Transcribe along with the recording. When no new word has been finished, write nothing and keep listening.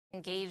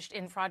engaged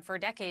in fraud for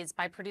decades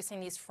by producing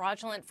these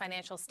fraudulent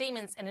financial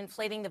statements and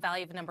inflating the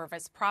value of a number of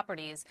his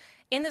properties.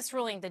 In this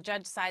ruling, the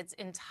judge sides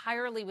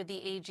entirely with the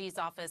AG's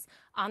office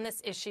on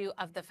this issue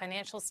of the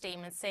financial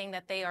statements, saying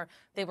that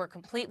they were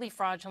completely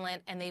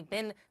fraudulent and they've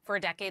been for a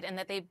decade and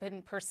that they've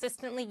been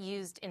persistently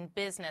used in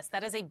business.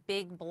 That is a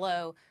big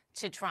blow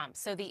to Trump.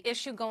 So the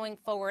issue going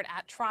forward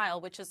at trial,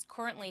 which is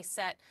currently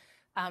set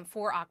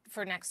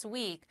for next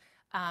week,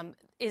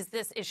 is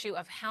this issue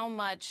of how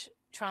much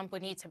Trump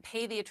would need to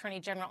pay the Attorney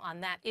General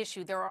on that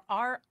issue. There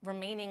are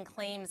remaining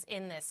claims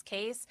in this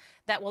case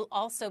that will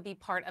also be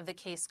part of the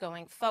case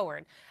going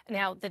forward.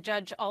 Now, the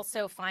judge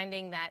also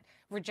finding that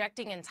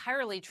rejecting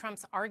entirely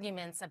Trump's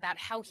arguments about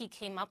how he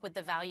came up with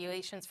the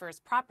valuations for his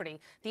property.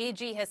 The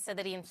AG has said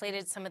that he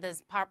inflated some of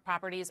those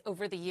properties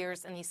over the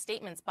years and these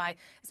statements by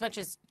as much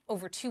as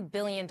over $2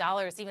 billion,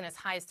 even as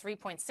high as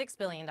 $3.6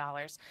 billion.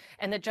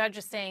 And the judge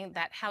is saying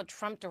that how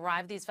Trump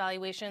derived these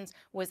valuations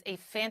was a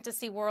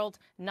fantasy world,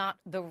 not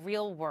the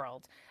real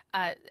world.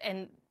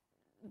 And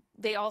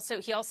he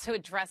also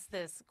addressed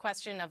this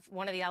question of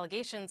one of the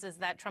allegations is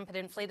that Trump had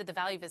inflated the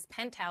value of his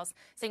penthouse,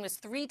 saying it was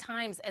 3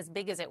 times as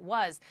big as it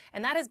was.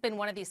 And that has been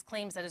one of these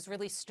claims that has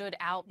really stood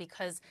out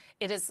because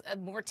it is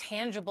more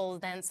tangible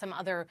than some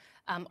other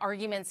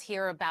arguments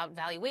here about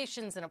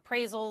valuations and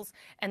appraisals.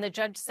 And the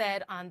judge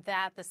said on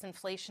that this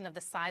inflation of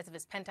the size of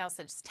his penthouse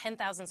is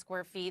 10,000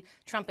 square feet.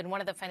 Trump in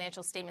one of the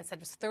financial statements said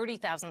it was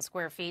 30,000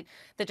 square feet.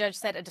 The judge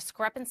said a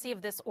discrepancy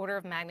of this order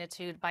of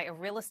magnitude by a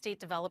real estate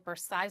developer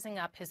sizing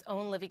up his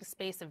own living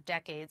space of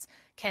decades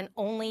can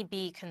only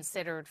be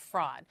considered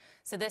fraud.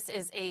 So this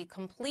is a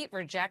complete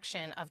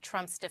rejection of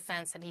Trump's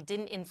defense that he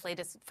didn't inflate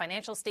his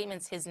financial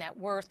statements, his net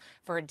worth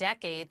for a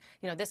decade.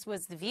 You know, this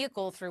was the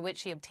vehicle through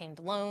which he obtained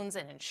loans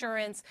and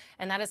insurance,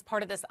 and that is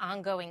part of this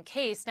ongoing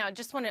case. Now, I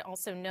just want to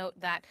also note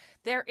that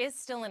there is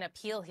still an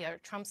appeal here.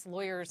 Trump's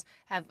lawyers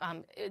have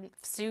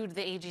sued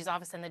the AG's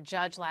office and the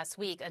judge last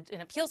week.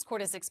 An appeals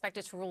court is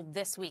expected to rule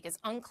this week. It's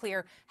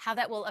unclear how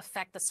that will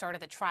affect the start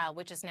of the trial,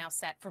 which is now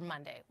set for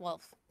Monday.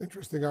 Wolf.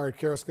 Interesting. All right,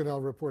 Kara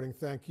Scannell reporting.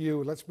 Thank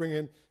you. Let's bring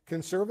in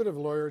conservative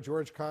lawyer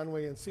George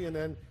Conway and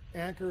CNN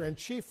anchor and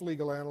chief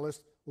legal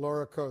analyst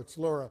Laura Coates.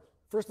 Laura,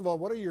 first of all,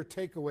 what are your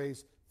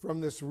takeaways from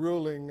this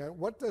ruling?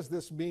 What does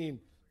this mean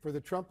for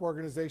the Trump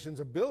organization's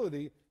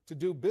ability to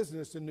do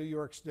business in New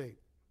York State?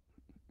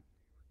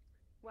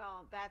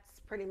 Well, that's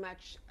pretty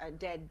much a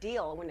dead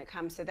deal when it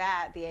comes to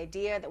that. The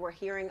idea that we're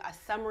hearing a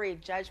summary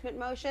judgment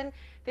motion,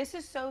 this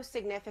is so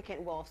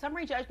significant, Wolf.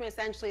 Summary judgment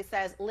essentially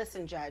says,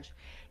 listen, Judge,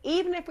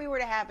 even if we were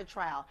to have a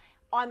trial,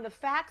 on the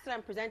facts that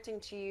I'm presenting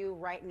to you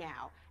right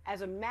now,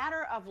 as a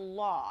matter of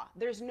law,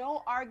 there's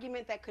no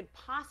argument that could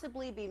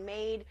possibly be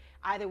made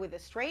either with a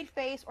straight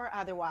face or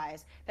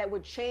otherwise that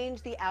would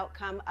change the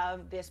outcome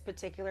of this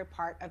particular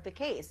part of the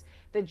case.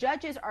 The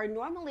judges are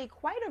normally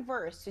quite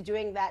averse to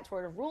doing that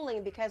sort of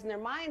ruling because in their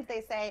minds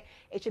they say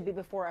it should be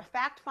before a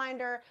fact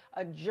finder,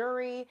 a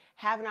jury,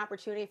 have an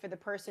opportunity for the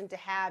person to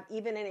have,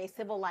 even in a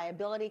civil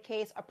liability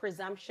case, a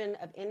presumption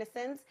of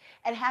innocence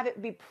and have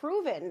it be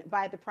proven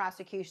by the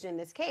prosecution in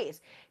this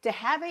case. To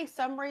have a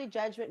summary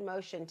judgment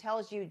motion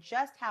tells you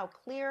just how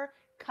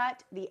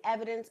clear-cut the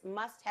evidence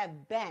must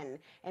have been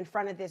in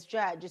front of this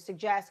judge. It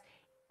suggests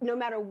no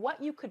matter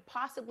what you could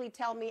possibly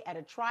tell me at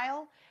a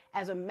trial,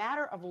 as a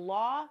matter of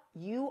law,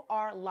 you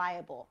are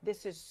liable.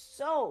 This is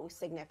so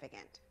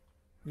significant.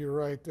 You're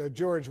right.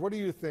 George, what do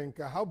you think?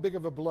 How big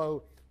of a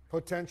blow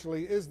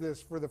potentially is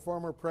this for the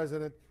former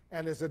president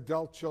and his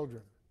adult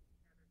children?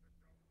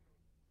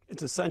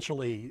 It's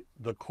essentially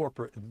the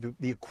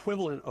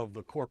equivalent of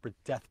the corporate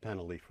death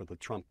penalty for the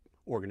Trump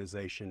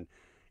organization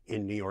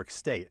in New York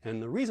State.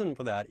 And the reason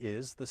for that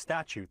is the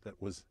statute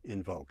that was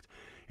invoked.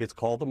 It's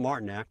called the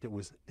Martin Act. It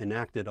was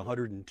enacted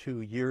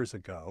 102 years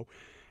ago,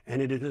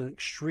 and it is an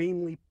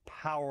extremely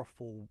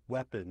powerful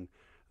weapon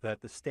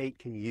that the state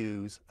can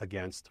use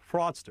against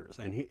fraudsters.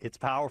 And it's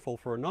powerful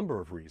for a number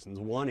of reasons.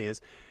 One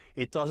is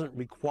it doesn't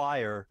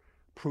require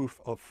proof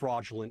of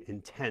fraudulent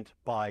intent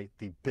by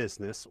the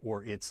business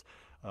or its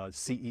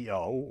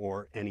CEO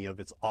or any of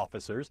its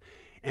officers.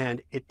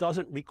 And it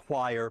doesn't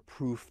require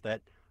proof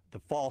that the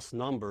false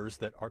numbers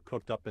that are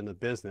cooked up in the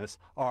business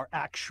are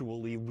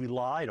actually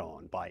relied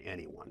on by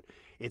anyone.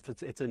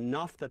 It's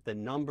enough that the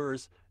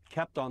numbers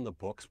kept on the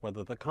books,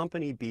 whether the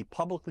company be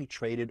publicly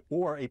traded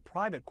or a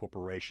private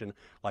corporation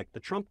like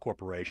the Trump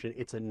Corporation,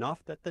 it's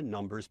enough that the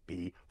numbers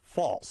be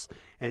false.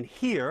 And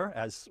here,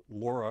 as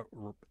Laura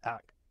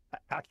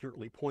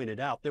accurately pointed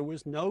out, there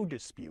was no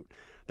dispute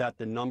that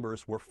the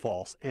numbers were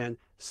false, and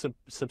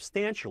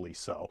substantially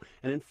so.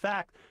 And in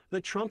fact,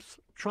 the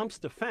Trump's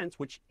defense,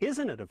 which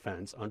isn't a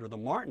defense under the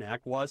Martin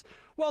Act, was,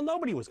 well,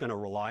 nobody was going to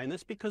rely on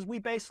this because we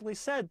basically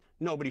said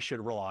nobody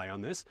should rely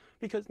on this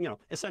because, you know,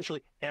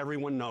 essentially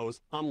everyone knows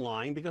I'm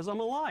lying because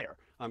I'm a liar.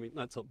 I mean,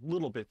 that's a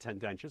little bit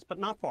tendentious, but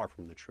not far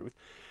from the truth.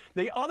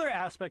 The other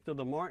aspect of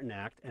the Martin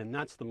Act, and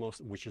that's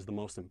which is the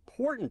most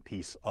important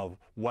piece of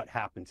what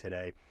happened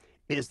today,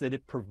 is that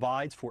it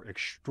provides for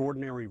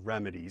extraordinary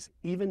remedies,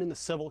 even in the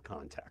civil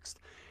context.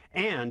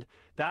 And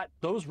that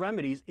those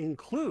remedies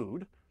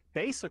include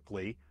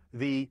basically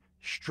the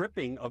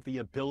stripping of the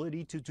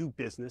ability to do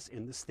business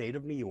in the state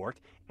of New York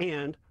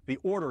and the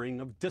ordering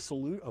of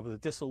the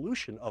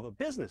dissolution of a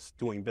business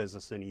doing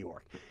business in New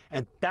York.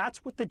 And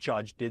that's what the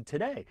judge did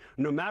today.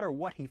 No matter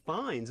what he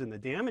finds in the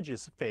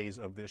damages phase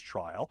of this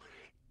trial,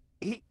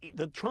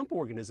 the Trump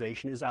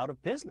organization is out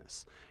of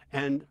business.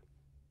 And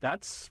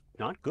that's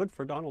not good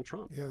for Donald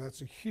Trump. Yeah,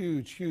 that's a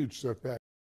huge, huge setback.